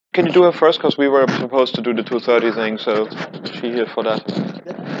Can you do her first? Because we were supposed to do the 2:30 thing, so is she here for that?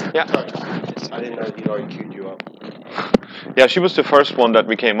 Yeah. I didn't know he'd already queued you up. Yeah, she was the first one that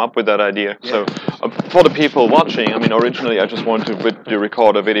we came up with that idea. So for the people watching, I mean, originally I just wanted to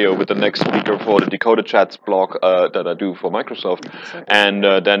record a video with the next speaker for the Dakota Chats blog that I do for Microsoft. And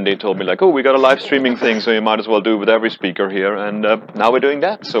then they told me like, oh, we got a live streaming thing, so you might as well do it with every speaker here. And now we're doing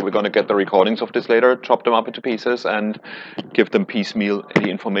that. So we're going to get the recordings of this later, chop them up into pieces, and give them piecemeal the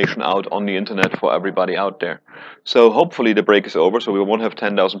information out on the internet for everybody out there. So hopefully the break is over, so we won't have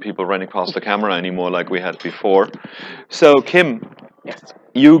 10,000 people running past the camera anymore like we had before. So Kim,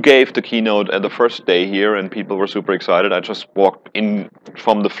 you gave the keynote at the first day here, and people were super excited. I just walked in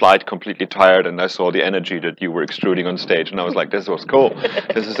from the flight completely tired, and I saw the energy that you were extruding on stage, and I was like, this was cool.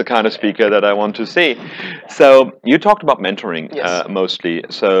 This is the kind of speaker that I want to see. So you talked about mentoring mostly.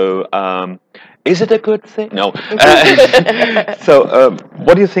 So is it a good thing? No. So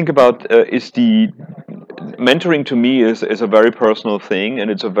what do you think about is the mentoring to me is a very personal thing, and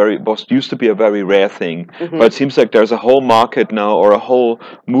it's a very was used to be a very rare thing. But it seems like there's a whole market now, or a whole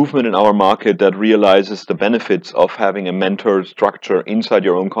movement in our market that realizes the benefits of having a mentor structure inside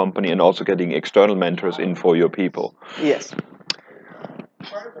your own company, and also getting external mentors in for your people. Yes.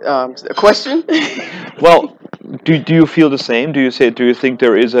 A question? Well, do you feel the same? Do you think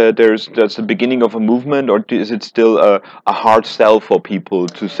that's the beginning of a movement, or is it still a hard sell for people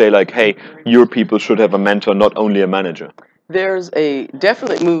to say like, hey, your people should have a mentor, not only a manager? There's a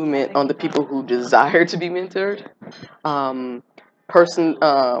definite movement on the people who desire to be mentored,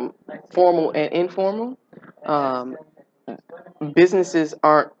 formal and informal. Um, Businesses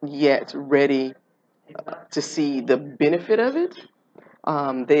aren't yet ready to see the benefit of it.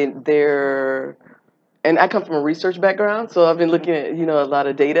 They're and I come from a research background, so I've been looking at a lot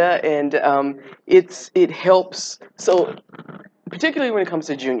of data, and it helps. So particularly when it comes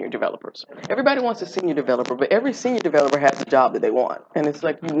to junior developers, everybody wants a senior developer, but every senior developer has a job that they want, and it's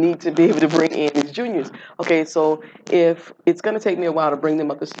like you need to be able to bring in these juniors. Okay, so if it's going to take me a while to bring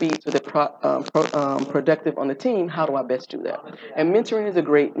them up to speed so they're productive on the team, how do I best do that? And mentoring is a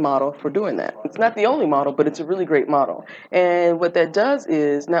great model for doing that. It's not the only model, but it's a really great model. And what that does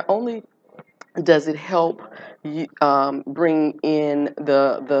is not only does it help you, bring in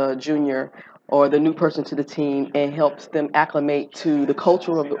the junior or the new person to the team and helps them acclimate to the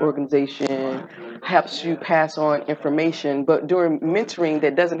culture of the organization, helps you pass on information. But during mentoring,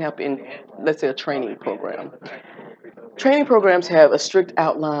 that doesn't happen in, let's say, a training program. Training programs have a strict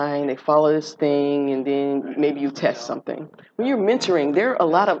outline, they follow this thing, and then maybe you test something. When you're mentoring, there are a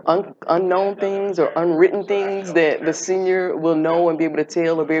lot of unknown things or unwritten things that the senior will know and be able to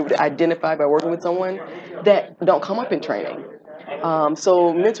tell or be able to identify by working with someone that don't come up in training.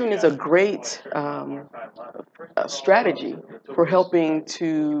 So mentoring is a great strategy for helping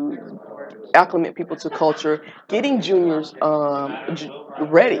to acclimate people to culture, getting juniors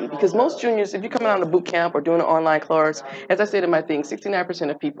ready. Because most juniors, if you're coming out of boot camp or doing an online course, as I said in my thing, 69%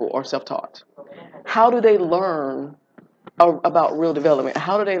 of people are self-taught. How do they learn about real development?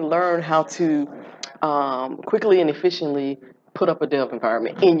 How do they learn how to quickly and efficiently put up a dev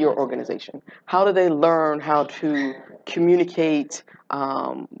environment in your organization? How do they learn how to communicate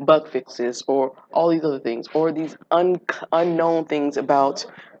bug fixes or all these other things, or these unknown things about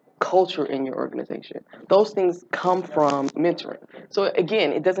culture in your organization? Those things come from mentoring. So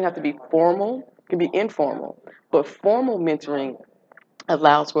again, it doesn't have to be formal, it can be informal, but formal mentoring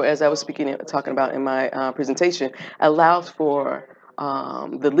allows for, as I was talking about in my presentation, allows for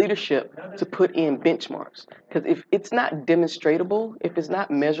the leadership to put in benchmarks. Because if it's not demonstratable, if it's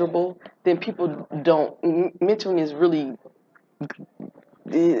not measurable, then people don't. Mentoring is really,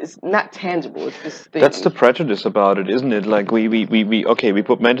 it's not tangible. It's this thing. That's the prejudice about it, isn't it? Like we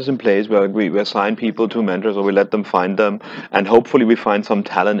put mentors in place where we assign people to mentors, or we let them find them, and hopefully we find some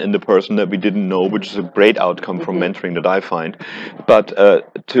talent in the person that we didn't know, which is a great outcome from mentoring that I find. But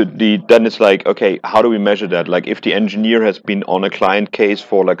then it's like, okay, how do we measure that? Like if the engineer has been on a client case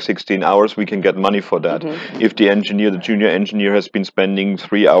for like 16 hours, we can get money for that. If the junior engineer has been spending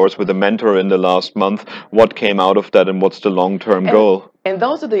 3 hours with a mentor in the last month, what came out of that, and what's the long-term goal? And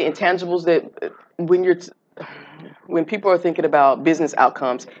those are the intangibles that when people are thinking about business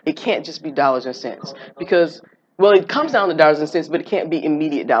outcomes, it can't just be dollars and cents, because, well, it comes down to dollars and cents, but it can't be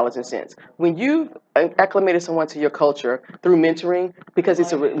immediate dollars and cents. When you've acclimated someone to your culture through mentoring, because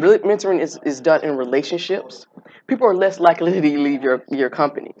mentoring is done in relationships, people are less likely to leave your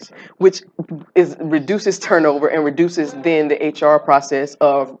companies, which reduces turnover and reduces then the HR process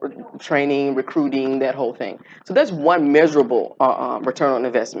of training, recruiting, that whole thing. So that's one measurable return on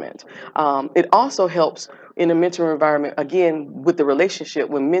investment. It also helps in a mentor environment, again, with the relationship,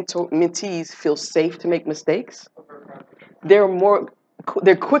 when mentees feel safe to make mistakes,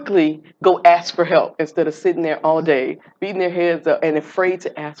 they're quickly go ask for help instead of sitting there all day, beating their heads up and afraid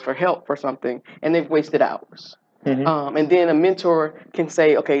to ask for help for something, and they've wasted hours. And then a mentor can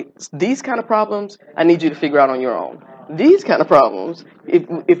say, okay, these kind of problems, I need you to figure out on your own. These kind of problems,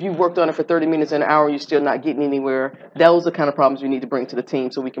 if you've worked on it for 30 minutes, an hour, you're still not getting anywhere, those are the kind of problems we need to bring to the team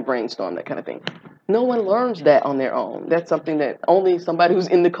so we can brainstorm, that kind of thing. No one learns that on their own. That's something that only somebody who's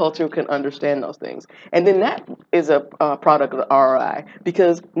in the culture can understand those things. And then that is a product of the ROI,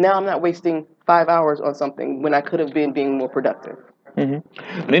 because now I'm not wasting 5 hours on something when I could have been being more productive.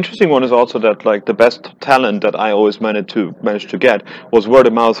 An interesting one is also that like the best talent that I always managed to get was word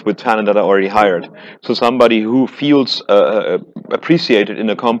of mouth with talent that I already hired. So somebody who feels appreciated in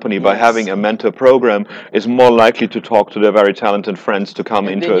a company by having a mentor program is more likely to talk to their very talented friends to come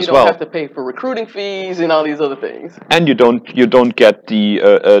into as well. You don't have to pay for recruiting fees and all these other things. And you don't get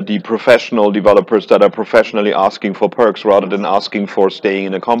the professional developers that are professionally asking for perks rather than asking for staying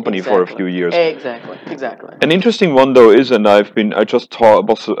in a company for a few years. Exactly. An interesting one though is, and I just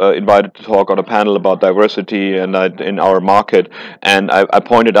was invited to talk on a panel about diversity and in our market, and I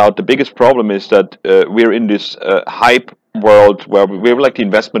pointed out the biggest problem is that we're in this hype world where we're like the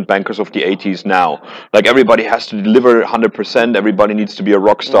investment bankers of the 80s now. Like everybody has to deliver 100%, everybody needs to be a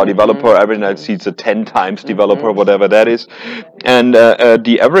rock star developer, everyone needs a 10 times developer, whatever that is. And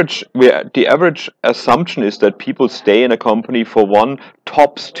the average assumption is that people stay in a company for 1,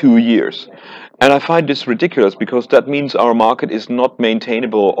 tops 2 years. And I find this ridiculous because that means our market is not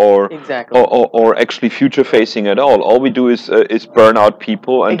maintainable or actually future facing at all. All we do is burn out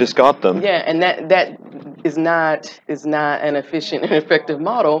people and discard them. Yeah, and that is not an efficient and effective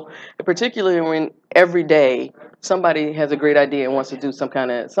model, particularly when every day somebody has a great idea and wants to do some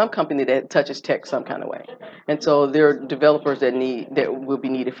company that touches tech some kind of way. And so there are developers that will be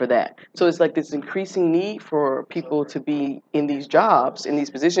needed for that. So it's like this increasing need for people to be in these jobs, in these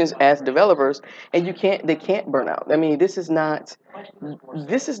positions as developers, and they can't burn out. I mean, this is not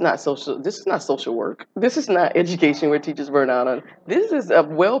social work. This is not education where teachers burn out on. This is a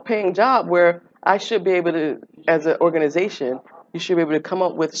well-paying job where I should be able to, as an organization, you should be able to come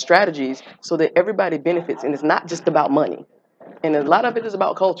up with strategies so that everybody benefits, and it's not just about money. And a lot of it is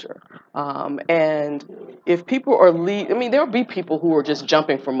about culture. And if people are there will be people who are just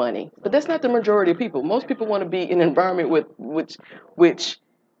jumping for money, but that's not the majority of people. Most people want to be in an environment which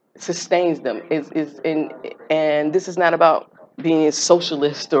sustains them. And this is not about being a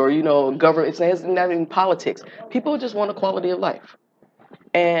socialist or government. It's not in politics. People just want a quality of life.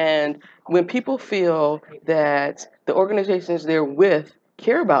 And when people feel that the organizations they're with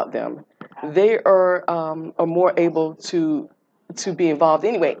care about them, they are more able to be involved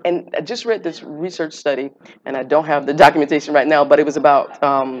anyway. And I just read this research study, and I don't have the documentation right now, but it was about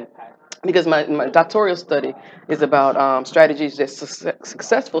because my doctoral study is about strategies that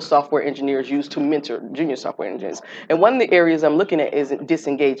successful software engineers use to mentor junior software engineers. And one of the areas I'm looking at is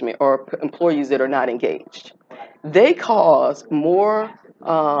disengagement, or employees that are not engaged. They cause more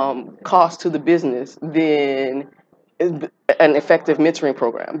cost to the business than an effective mentoring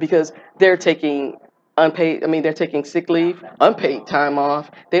program, because they're taking they're taking sick leave, unpaid time off.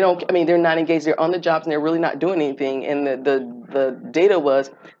 They're not engaged. They're on the jobs and they're really not doing anything. And the data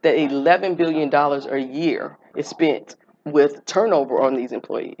was that $11 billion a year is spent with turnover on these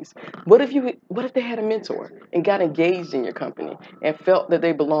employees. What if they had a mentor and got engaged in your company and felt that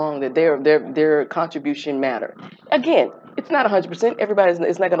they belong, that their contribution mattered? Again, it's not 100%.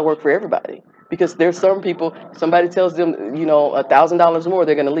 It's not going to work for everybody, because there's some people, somebody tells them, $1,000 more,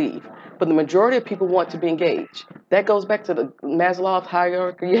 they're going to leave. But the majority of people want to be engaged. That goes back to the Maslow's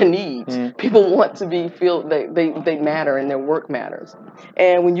hierarchy of needs. People want to feel they matter and their work matters.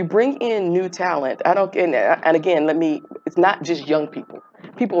 And when you bring in new talent, and again, it's not just young people.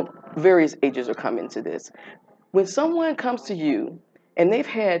 People of various ages are coming to this. When someone comes to you and they've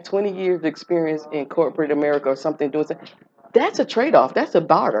had 20 years of experience in corporate America or something, that's a trade-off. That's a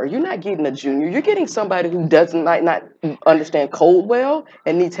barter. You're not getting a junior. You're getting somebody who might not understand code well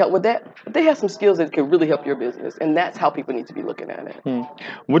and needs help with that, but they have some skills that can really help your business, and that's how people need to be looking at it.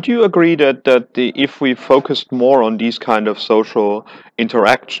 Would you agree that if we focused more on these kind of social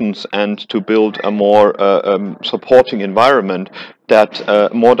interactions and to build a more supporting environment,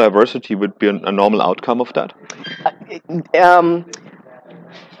 that more diversity would be a normal outcome of that?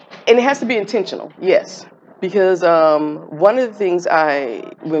 And it has to be intentional, yes. Because one of the things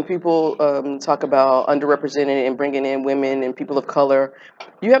when people talk about underrepresented and bringing in women and people of color,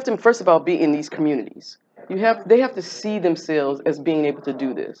 you have to, first of all, be in these communities. They have to see themselves as being able to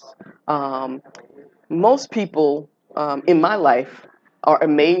do this. most people in my life are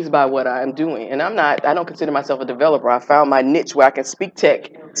amazed by what I'm doing. And I don't consider myself a developer. I found my niche where I can speak tech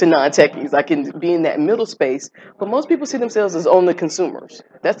to non-techies. I can be in that middle space. But most people see themselves as only consumers.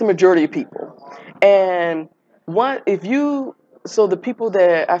 That's the majority of people. And so the people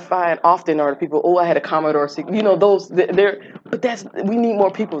that I find often are the people, oh, I had a Commodore, we need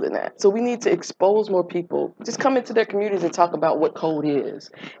more people than that. So we need to expose more people, just come into their communities and talk about what code is.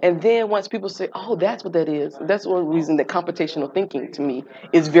 And then once people say, oh, that's what that is, that's one reason that computational thinking to me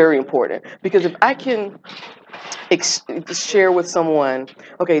is very important. Because if I can share with someone,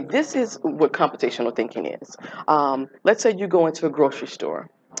 okay, this is what computational thinking is. Let's say you go into a grocery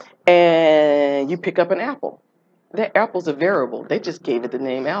store and you pick up an apple. That apple's a variable. They just gave it the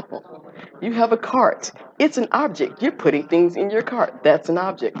name apple. You have a cart. It's an object. You're putting things in your cart. That's an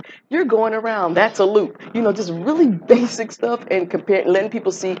object. You're going around. That's a loop. Just really basic stuff and letting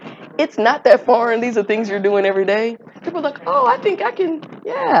people see it's not that foreign. These are things you're doing every day. People are like, oh, I think I can,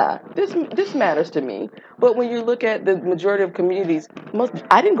 yeah, this matters to me. But when you look at the majority of communities,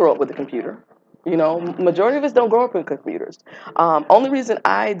 I didn't grow up with a computer. Majority of us don't grow up in computers. Only reason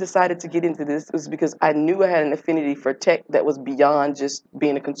I decided to get into this was because I knew I had an affinity for tech that was beyond just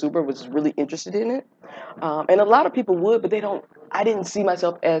being a consumer, was really interested in it. And a lot of people would, but I didn't see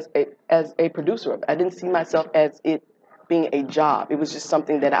myself as a producer of it. I didn't see myself as it being a job. It was just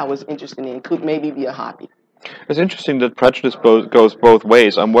something that I was interested in. It could maybe be a hobby. It's interesting that prejudice goes both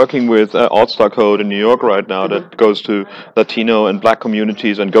ways. I'm working with All-Star Code in New York right now that goes to Latino and Black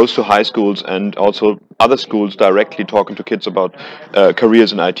communities and goes to high schools and also other schools directly talking to kids about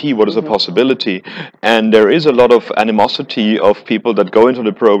careers in IT, what is a possibility. And there is a lot of animosity of people that go into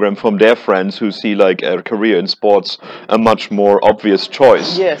the program from their friends who see like a career in sports a much more obvious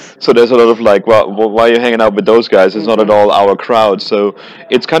choice. Yes. So there's a lot of like, well, why are you hanging out with those guys? It's not at all our crowd. So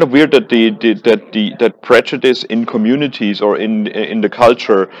it's kind of weird that that prejudice in communities or in the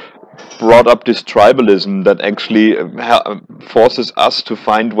culture brought up this tribalism that actually forces us to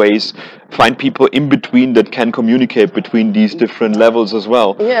find people in between that can communicate between these different levels as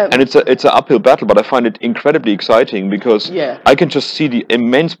well. Yeah. And it's an uphill battle, but I find it incredibly exciting because I can just see the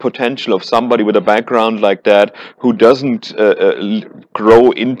immense potential of somebody with a background like that who doesn't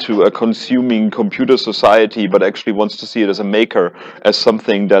grow into a consuming computer society, but actually wants to see it as a maker, as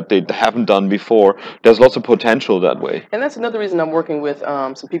something that they haven't done before. There's lots of potential that way. And that's another reason I'm working with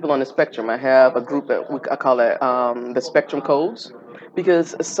some people on the spectrum. I have a group that I call it the Spectrum Codes,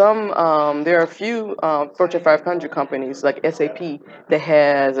 because there are a few Fortune 500 companies like SAP that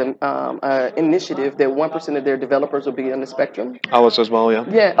has an initiative that 1% of their developers will be on the spectrum. Ours as well, yeah.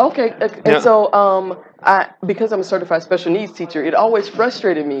 Yeah, okay. And so because I'm a certified special needs teacher, it always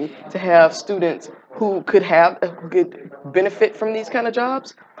frustrated me to have students who could benefit from these kind of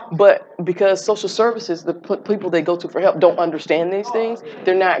jobs. But because social services, the people they go to for help, don't understand these things,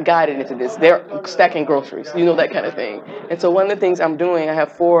 they're not guided into this. They're stacking groceries, that kind of thing. And so one of the things I'm doing, I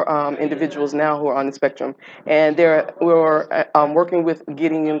have 4 individuals now who are on the spectrum, and we're working with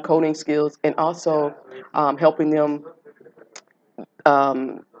getting them coding skills and also helping them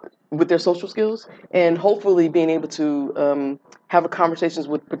with their social skills, and hopefully being able to have conversations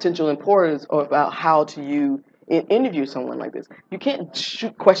with potential employers about how to interview someone like this. You can't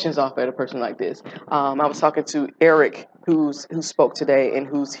shoot questions off at a person like this. I was talking to Eric, who spoke today and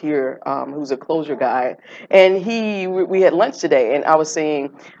who's here, who's a closure guy, and we had lunch today, and I was saying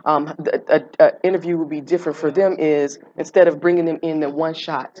an interview would be different for them is instead of bringing them in the one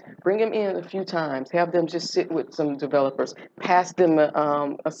shot, bring them in a few times, have them just sit with some developers, pass them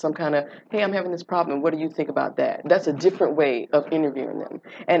some kind of, hey, I'm having this problem, what do you think about that? That's a different way of interviewing them.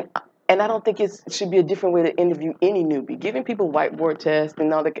 And I don't think it should be a different way to interview any newbie. Giving people whiteboard tests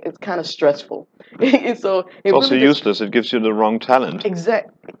and all that, it's kind of stressful. It's also useless. It gives you the wrong talent.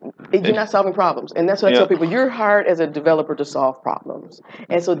 Exactly. You're not solving problems. And that's what I tell people. You're hired as a developer to solve problems.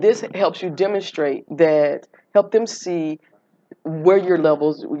 And so this helps you demonstrate that, help them see where your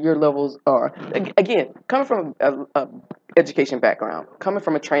levels are. Again, coming from a education background, coming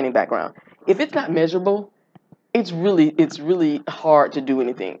from a training background, if it's not measurable, it's really hard to do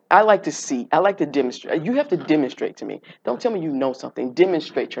anything. I like to demonstrate. You have to demonstrate to me. Don't tell me you know something.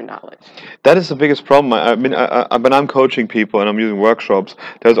 Demonstrate your knowledge. That is the biggest problem. I mean, when I'm coaching people and I'm using workshops,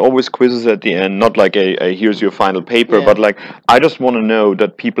 there's always quizzes at the end, not like a here's your final paper, but like I just want to know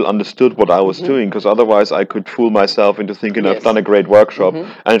that people understood what I was doing, because otherwise I could fool myself into thinking I've done a great workshop,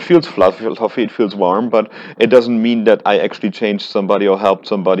 and it feels fluffy, it feels warm, but it doesn't mean that I actually changed somebody or helped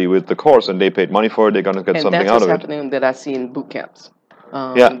somebody with the course, and they paid money for it. They're going to get something out of it. That's happening that I see in boot camps.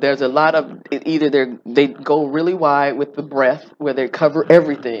 Yeah. There's a lot of either they go really wide with the breadth where they cover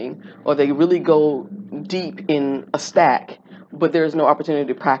everything, or they really go deep in a stack. But there's no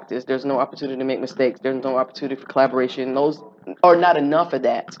opportunity to practice. There's no opportunity to make mistakes. There's no opportunity for collaboration. Those are not enough of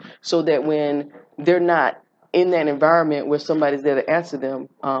that, so that when they're not in that environment where somebody's there to answer them,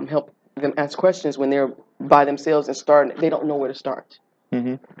 help them ask questions when they're by themselves and start, they don't know where to start.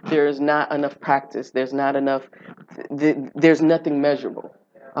 Hmm. There's not enough practice. There's not enough. There's nothing measurable.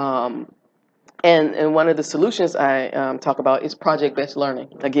 Um, and one of the solutions I talk about is project-based learning.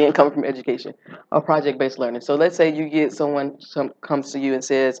 Again, coming from education, or project-based learning. So let's say you get someone comes to you and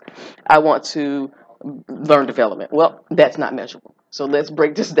says, "I want to learn development." Well, that's not measurable. So let's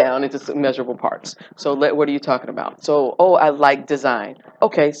break this down into some measurable parts. So what are you talking about? So, oh, I like design.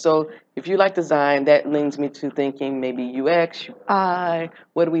 Okay, so if you like design, that leads me to thinking maybe UX, UI.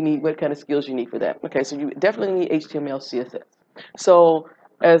 What do we need? What kind of skills you need for that? Okay, so you definitely need HTML, CSS. So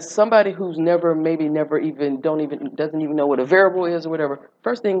as somebody who's maybe never even, doesn't even know what a variable is or whatever,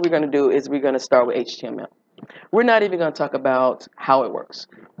 first thing we're going to do is we're going to start with HTML. We're not even going to talk about how it works.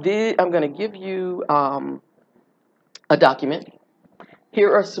 I'm going to give you a document. Here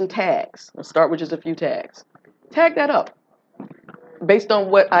are some tags. I'll start with just a few tags. Tag that up based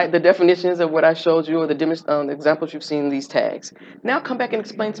on the definitions of what I showed you, or the examples you've seen in these tags. Now come back and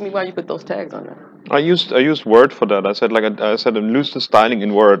explain to me why you put those tags on there. I used Word for that. I said use the styling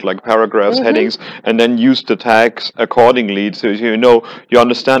in Word, like paragraphs, headings, and then use the tags accordingly. So you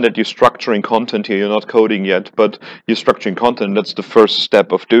understand that you're structuring content here. You're not coding yet, but you're structuring content. That's the first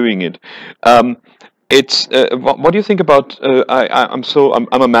step of doing it. It's what do you think about?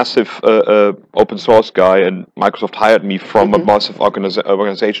 I'm a massive open source guy, and Microsoft hired me from a massive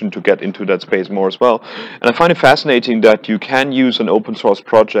organization to get into that space more as well. And I find it fascinating that you can use an open source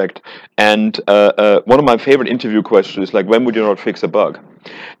project. And one of my favorite interview questions is like, when would you not fix a bug?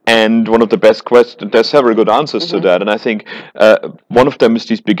 And one of the best questions, there's several good answers to that. And I think one of them is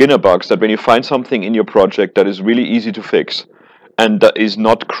these beginner bugs, that when you find something in your project that is really easy to fix, and that is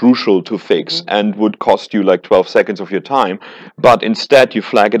not crucial to fix and would cost you like 12 seconds of your time, but instead you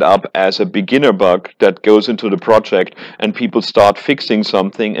flag it up as a beginner bug that goes into the project, and people start fixing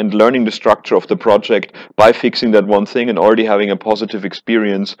something and learning the structure of the project by fixing that one thing, and already having a positive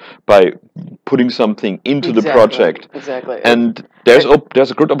experience by putting something into the project. Exactly. And there's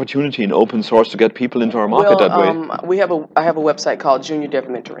a good opportunity in open source to get people into our market that way. I have a website called Junior Dev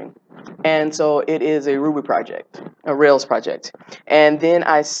Mentoring. And so it is a Ruby project, a Rails project. And then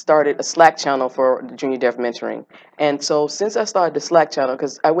I started a Slack channel for the Junior Dev Mentoring. And so since I started the Slack channel,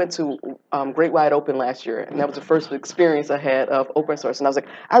 because I went to Great Wide Open last year, and that was the first experience I had of open source. And I was like,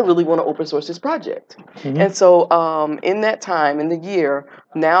 I really want to open source this project. And so in that time, in the year,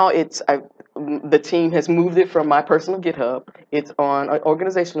 now the team has moved it from my personal GitHub. It's on an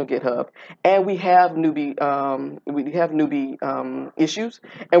organizational GitHub, and we have newbie issues,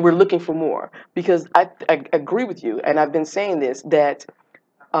 and we're looking for more, because I agree with you, and I've been saying this, that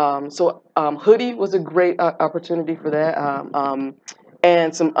Hoodie was a great opportunity for that,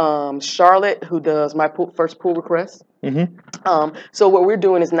 and some Charlotte, who does my first pull request. So what we're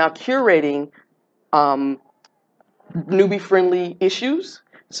doing is now curating newbie friendly issues,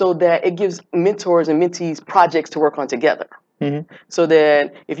 so that it gives mentors and mentees projects to work on together. So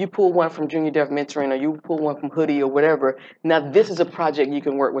that if you pull one from Junior Dev Mentoring, or you pull one from Hoodie or whatever, now this is a project you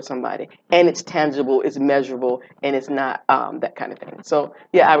can work with somebody, and it's tangible, it's measurable, and it's not that kind of thing. So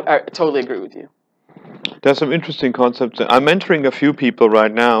yeah, I totally agree with you. There's some interesting concepts. I'm mentoring a few people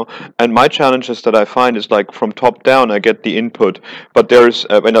right now, and my challenges that I find is like from top down, I get the input, but there's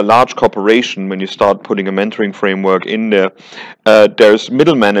in a large corporation, when you start putting a mentoring framework in there, there's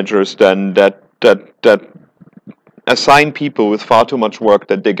middle managers then that assign people with far too much work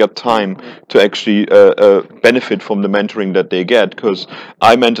that they get time to actually benefit from the mentoring that they get, because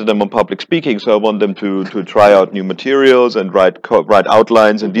I mentor them on public speaking, so I want them to try out new materials and write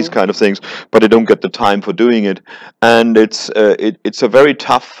outlines and these kind of things, but they don't get the time for doing it. And it's a very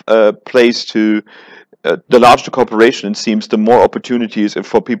tough place to the larger the corporation, it seems, the more opportunities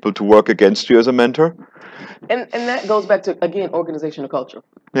for people to work against you as a mentor. And that goes back to, again, organizational culture.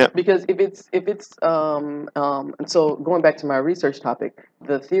 Yeah. Because if it's and so going back to my research topic,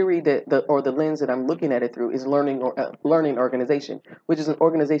 the theory or the lens that I'm looking at it through is learning organization, which is an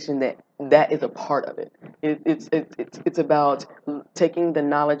organization that is a part of it. It's about taking the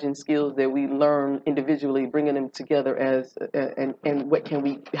knowledge and skills that we learn individually, bringing them together and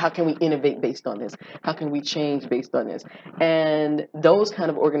how can we innovate based on this? How can we change based on this? And those kind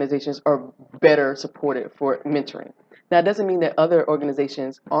of organizations are better supported for mentoring. Now, it doesn't mean that other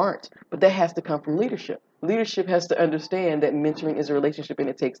organizations aren't, but that has to come from leadership. Leadership has to understand that mentoring is a relationship and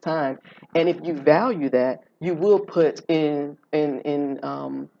it takes time. And if you value that, you will put in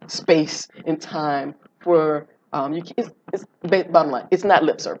space and time for it's bottom line. It's not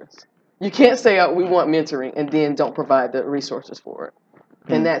lip service. You can't say, oh, we want mentoring and then don't provide the resources for it.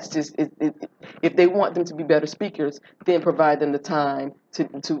 And that's just if they want them to be better speakers, then provide them the time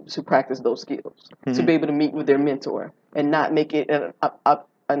to practice those skills, to be able to meet with their mentor and not make it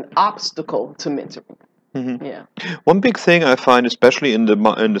an obstacle to mentoring. Yeah. One big thing I find, especially in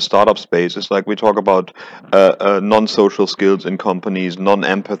the startup space, is like we talk about non-social skills in companies,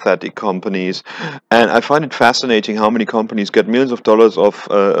 non-empathetic companies, and I find it fascinating how many companies get millions of dollars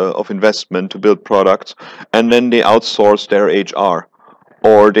of investment to build products, and then they outsource their HR.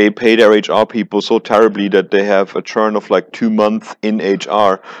 Or they pay their HR people so terribly that they have a churn of like 2 months in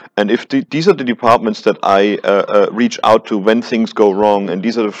HR. And if these are the departments that I reach out to when things go wrong, and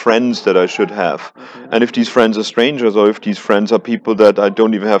these are the friends that I should have. And if these friends are strangers, or if these friends are people that I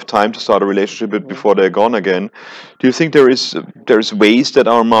don't even have time to start a relationship with before they're gone again, do you think there is ways that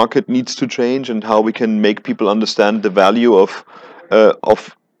our market needs to change, and how we can make people understand the value of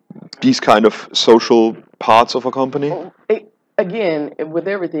these kind of social parts of a company? Again, with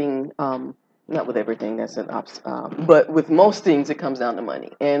everything, not with everything, that's an but with most things, it comes down to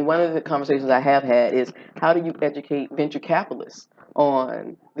money. And one of the conversations I have had is, how do you educate venture capitalists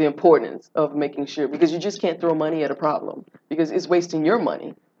on the importance of making sure, because you just can't throw money at a problem, because it's wasting your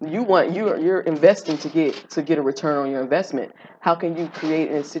money. You're investing to get a return on your investment. How can you create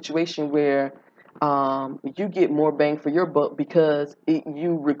a situation where you get more bang for your buck, because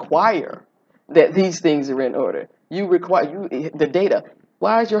you require that these things are in order. You require the data.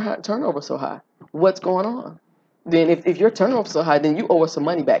 Why is your turnover so high? What's going on? Then if your turnover is so high, then you owe us some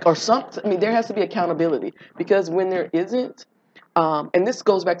money back or something. I mean, there has to be accountability, because when there isn't, and this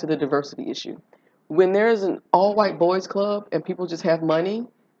goes back to the diversity issue. When there's an all-white boys club and people just have money,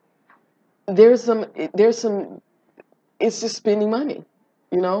 there's some. It's just spending money.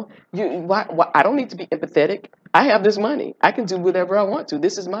 You know, why I don't need to be empathetic. I have this money. I can do whatever I want to.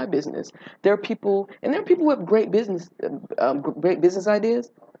 This is my business. There are people who have great business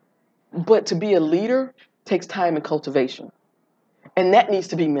ideas, but to be a leader takes time and cultivation, and that needs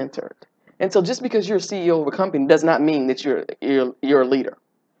to be mentored. And so, just because you're a CEO of a company does not mean that you're a leader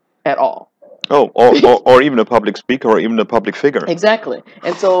at all. Oh, or even a public speaker, or even a public figure. Exactly.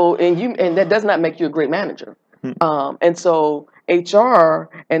 And so, and that does not make you a great manager. And so, HR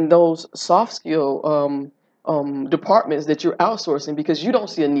and those soft skill departments that you're outsourcing because you don't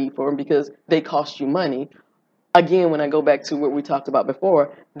see a need for them, because they cost you money. Again, when I go back to what we talked about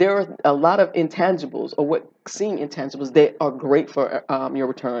before, there are a lot of intangibles, or what seem intangibles, that are great for your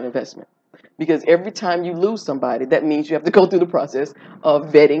return on investment. Because every time you lose somebody, that means you have to go through the process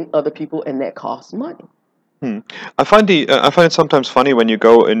of vetting other people, and that costs money. I find it sometimes funny when you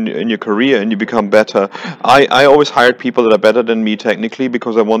go in your career and you become better. I always hired people that are better than me technically,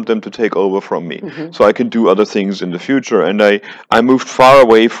 because I want them to take over from me, so I can do other things in the future. And I moved far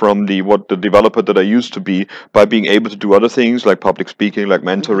away from the developer that I used to be, by being able to do other things like public speaking, like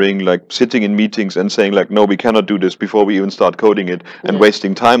mentoring, like sitting in meetings and saying like, no, we cannot do this before we even start coding it, and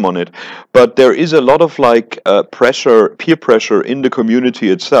wasting time on it. But there is a lot of like peer pressure in the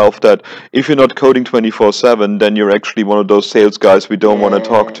community itself, that if you're not coding 24/7, then you're actually one of those sales guys we don't want to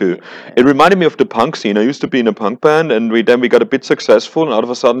talk to. It reminded me of the punk scene. I used to be in a punk band, and we got a bit successful, and out of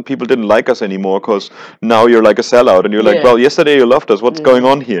a sudden people didn't like us anymore, because now you're like a sellout, and you're like, well, yesterday you loved us. What's going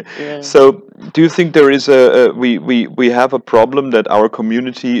on here? So do you think there is we have a problem that our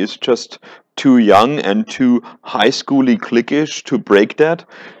community is just too young and too high schooly cliquish to break that?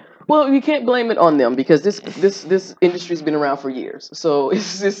 Well, you can't blame it on them, because this industry's been around for years. So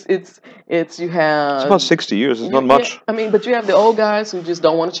it's you have. It's about 60 years. It's not much. I mean, but you have the old guys who just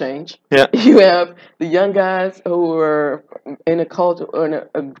don't want to change. Yeah. You have the young guys who are in a culture, or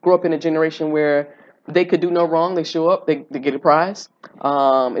grew up in a generation where they could do no wrong. They show up, they get a prize.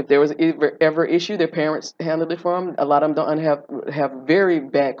 If there was ever issue, their parents handled it for them. A lot of them don't have very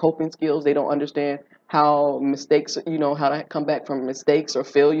bad coping skills. They don't understand how mistakes, how to come back from mistakes or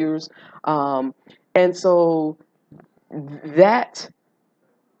failures. And so that,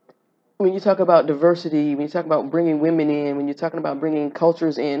 when you talk about diversity, when you talk about bringing women in, when you're talking about bringing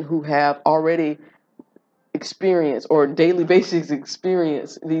cultures in who have already experience or daily basis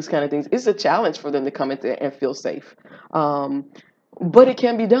experience these kind of things, it's a challenge for them to come in there and feel safe. But it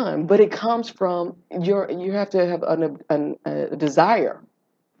can be done. But it comes from you have to have a desire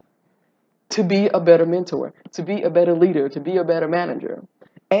to be a better mentor, to be a better leader, to be a better manager.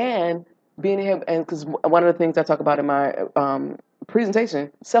 And being able, and because one of the things I talk about in my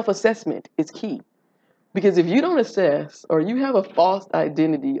presentation, self-assessment is key. Because if you don't assess or you have a false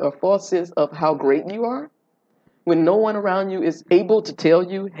identity or false sense of how great you are, when no one around you is able to tell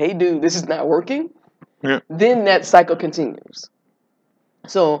you, hey, dude, this is not working, Yeah. then that cycle continues.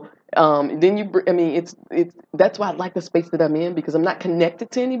 So then it's that's why I like the space that I'm in, because I'm not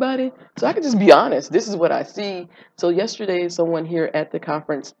connected to anybody. So I can just be honest. This is what I see. So yesterday, someone here at the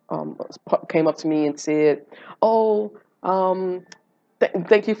conference came up to me and said, oh,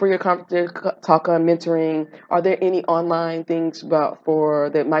 thank you for your talk on mentoring. Are there any online things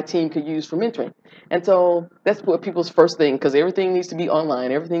that my team could use for mentoring? And so that's what people's first thing, because everything needs to be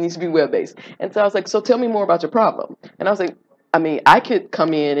online, everything needs to be web-based. And so I was like, so tell me more about your problem. And I was like, I mean, I could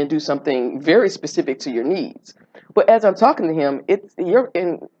come in and do something very specific to your needs. But as I'm talking to him,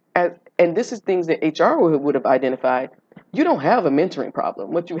 and this is things that HR would have identified. You don't have a mentoring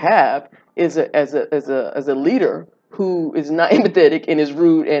problem. What you have is as a leader who is not empathetic and is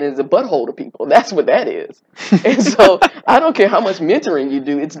rude and is a butthole to people. That's what that is. And so I don't care how much mentoring you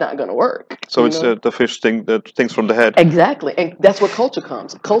do, it's not going to work. So it's the fish thing that thinks from the head. Exactly. And that's where culture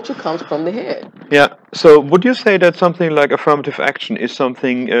comes. Culture comes from the head. Yeah. So would you say that something like affirmative action is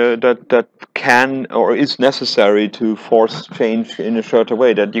something that can or is necessary to force change in a certain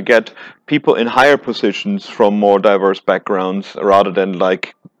way, that you get people in higher positions from more diverse backgrounds rather than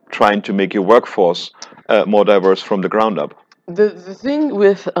like trying to make your workforce more diverse from the ground up? The thing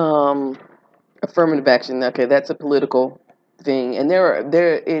with affirmative action, okay, that's a political thing, and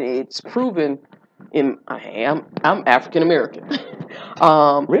it's proven. I'm African American.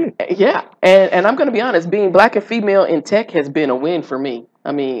 Really? Yeah, and I'm going to be honest. Being black and female in tech has been a win for me.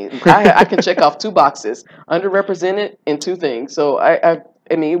 I mean, I can check off 2 boxes: underrepresented and 2 things. So I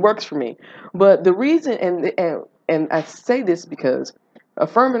mean, it works for me. But the reason, and I say this because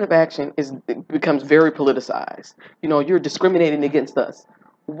affirmative action becomes very politicized. You know, you're discriminating against us.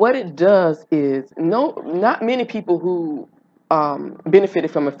 What it does is, not many people who benefited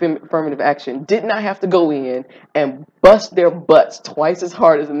from affirmative action did not have to go in and bust their butts twice as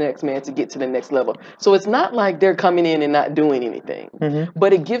hard as the next man to get to the next level. So it's not like they're coming in and not doing anything,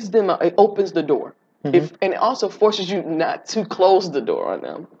 but it gives them, it opens the door. And it also forces you not to close the door on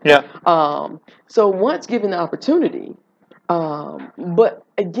them. Yeah. So once given the opportunity, but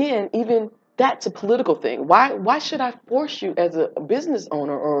again, even that's a political thing. Why should I force you as a business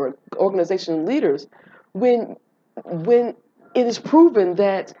owner or organization leaders when it is proven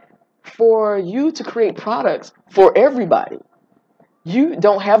that for you to create products for everybody, you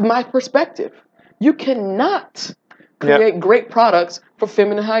don't have my perspective. You cannot create great products for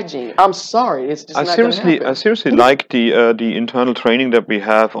feminine hygiene. I'm sorry, it's just not going to happen. I seriously like the internal training that we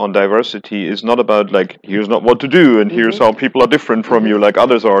have on diversity. Is not about like, here's not what to do and here's how people are different from you, like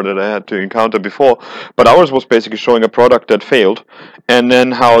others are that I had to encounter before. But ours was basically showing a product that failed, and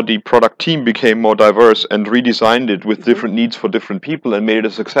then how the product team became more diverse and redesigned it with different needs for different people and made it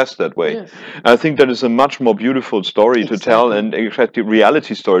a success that way. Yes. I think that is a much more beautiful story to tell, and exactly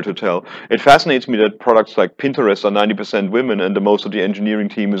reality story to tell. It fascinates me that products like Pinterest are 90% women and the most of the engineering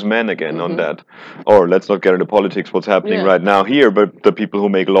team is men again on that. Or let's not get into politics, what's happening right now here, but the people who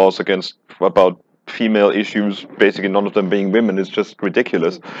make laws about female issues, basically none of them being women, is just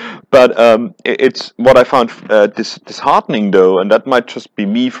ridiculous. But it's what I found disheartening though, and that might just be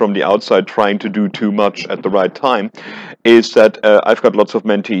me from the outside trying to do too much at the right time, is that I've got lots of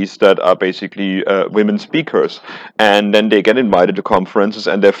mentees that are basically women speakers, and then they get invited to conferences,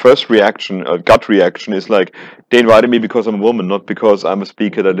 and their first reaction, gut reaction, is like, they invited me because I'm a woman, not because I'm a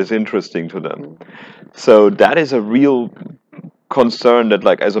speaker that is interesting to them. So that is a real concern that,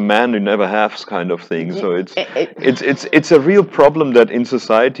 like, as a man you never have kind of thing. So it's a real problem that in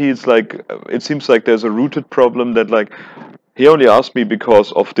society it's like, it seems like there's a rooted problem that, like, he only asked me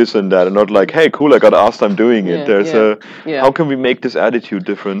because of this and that, and not like, hey, cool, I got asked, I'm doing it. How can we make this attitude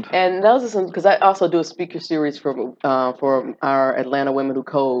different? And those are some, because I also do a speaker series for our Atlanta Women Who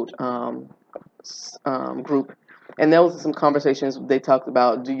Code group, and those are some conversations they talked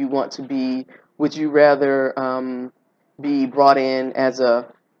about. Would you rather be brought in as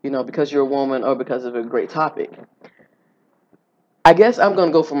because you're a woman or because of a great topic? I guess I'm going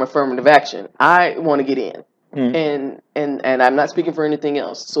to go from affirmative action. I want to get in. And I'm not speaking for anything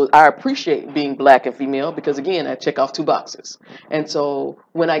else. So I appreciate being black and female because, again, I check off 2 boxes. And so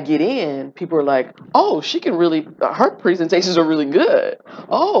when I get in, people are like, oh, her presentations are really good.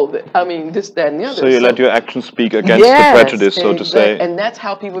 Oh, I mean, this, that, and the other. So you let your actions speak against the prejudice, so to say. And that's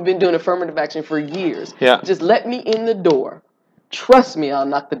how people have been doing affirmative action for years. Yeah. Just let me in the door. trust me, I'll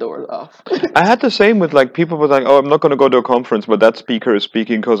knock the doors off. I had the same with like people were like, "Oh, I'm not going to go to a conference, but that speaker is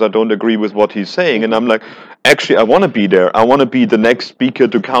speaking because I don't agree with what he's saying." And I'm like, "Actually, I want to be there. I want to be the next speaker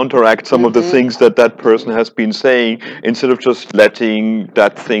to counteract some of the things that that person has been saying, instead of just letting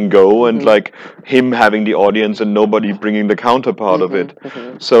that thing go and like him having the audience and nobody bringing the counterpart of it."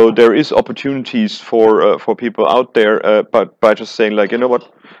 So there is opportunities for people out there, but by just saying like, you know what,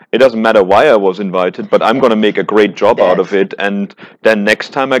 it doesn't matter why I was invited, but I'm going to make a great job out of it. And then next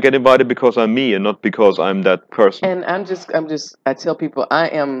time I get invited because I'm me and not because I'm that person. And I tell people, I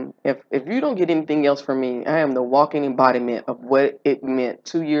am, if you don't get anything else from me, I am the walking embodiment of what it meant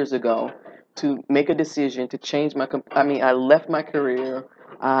 2 years ago to make a decision to change I left my career.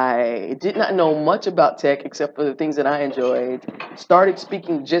 I did not know much about tech except for the things that I enjoyed. Started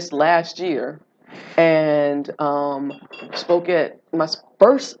speaking just last year, and spoke at my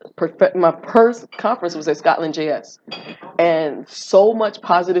first conference was at Scotland JS, and so much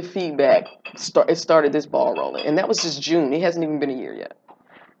positive feedback. It started this ball rolling, and that was just June. It hasn't even been a year yet,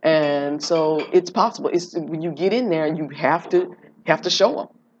 and so it's possible. It's when you get in there, and you have to show them.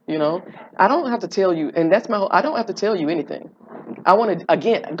 You know, I don't have to tell you, and that's my whole. I don't have to tell you anything. I want to,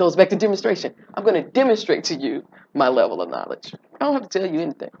 again, it goes back to demonstration. I'm going to demonstrate to you my level of knowledge. I don't have to tell you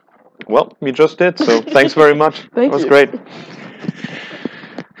anything. Well, you just did, so thanks very much. Thank It was you. great.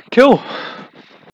 Cool.